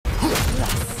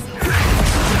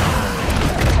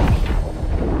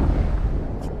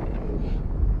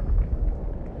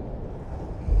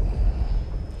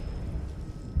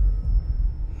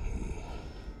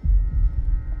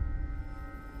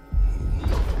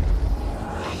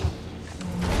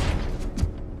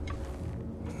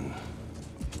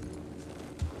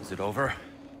over.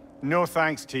 No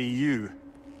thanks to you.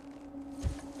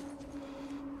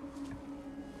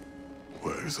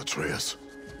 Where is Atreus?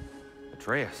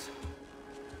 Atreus?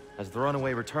 Has the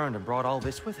runaway returned and brought all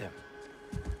this with him?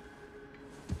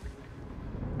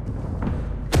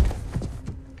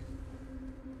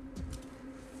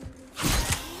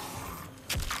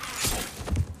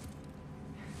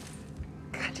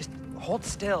 God, just hold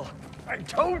still. I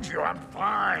told you I'm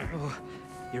fine. Oh,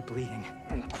 you're bleeding.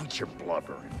 Quit your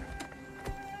blubbering.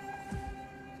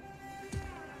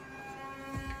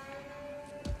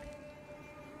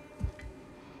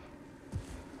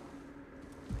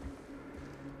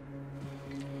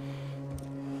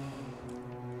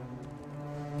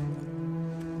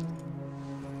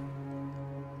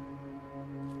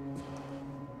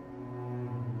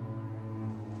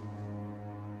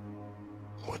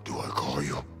 What do I call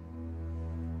you?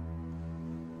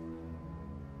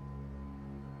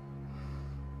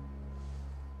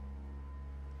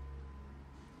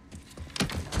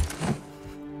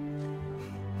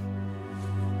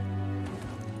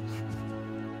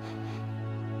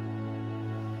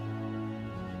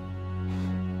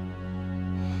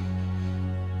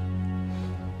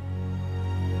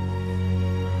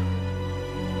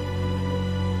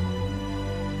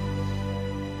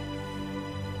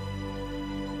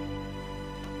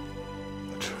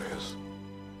 Atreus.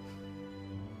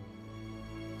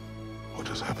 What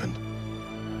has happened?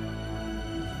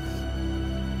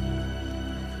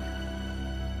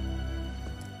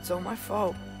 It's all my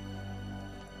fault.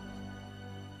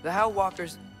 The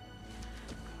Hellwalkers...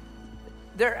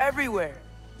 they're everywhere.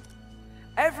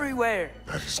 Everywhere.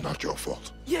 That is not your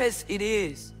fault. Yes, it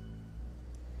is.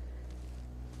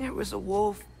 There was a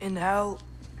wolf in hell.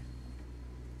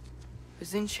 He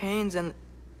was in chains and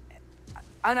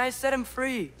I set him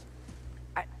free.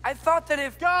 I thought that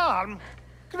if... Garm?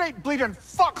 Great bleeding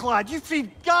fuck, lad. You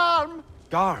freed Garm?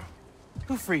 Garm?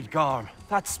 Who freed Garm?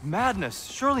 That's madness.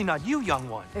 Surely not you, young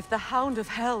one. If the Hound of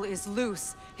Hell is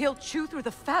loose, he'll chew through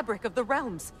the fabric of the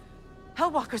realms.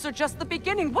 Hellwalkers are just the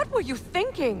beginning. What were you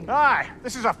thinking? Aye,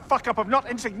 this is a fuck-up of not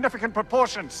insignificant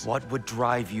proportions. What would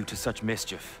drive you to such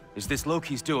mischief? Is this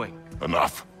Loki's doing?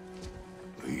 Enough.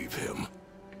 Leave him.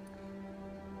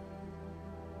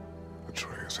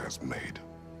 Atreus has made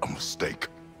a mistake.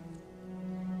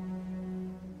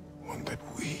 One that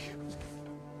we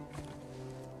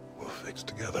will fix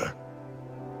together.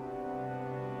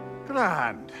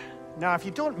 Grand. Now, if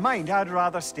you don't mind, I'd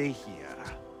rather stay here.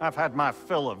 I've had my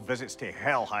fill of visits to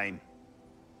Helheim.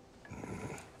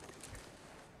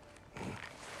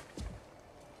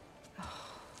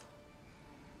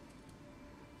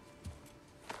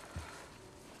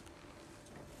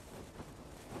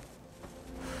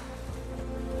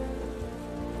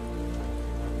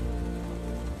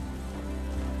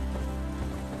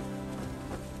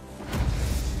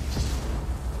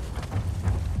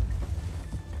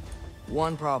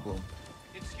 One problem.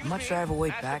 How much do I have a way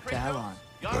back to Elon?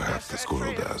 Perhaps the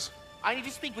squirrel does. I need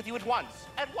to speak with you at once.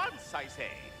 At once, I say.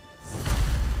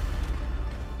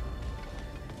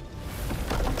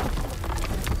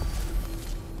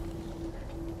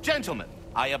 Gentlemen,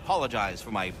 I apologize for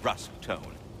my brusque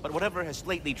tone, but whatever has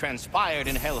lately transpired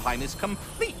in Helheim is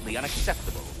completely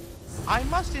unacceptable. I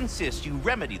must insist you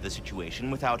remedy the situation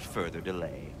without further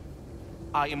delay.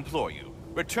 I implore you,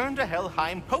 return to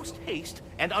Helheim post-haste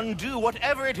and undo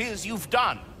whatever it is you've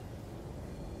done.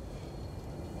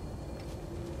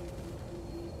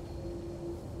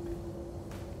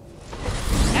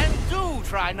 And do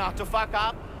try not to fuck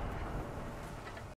up.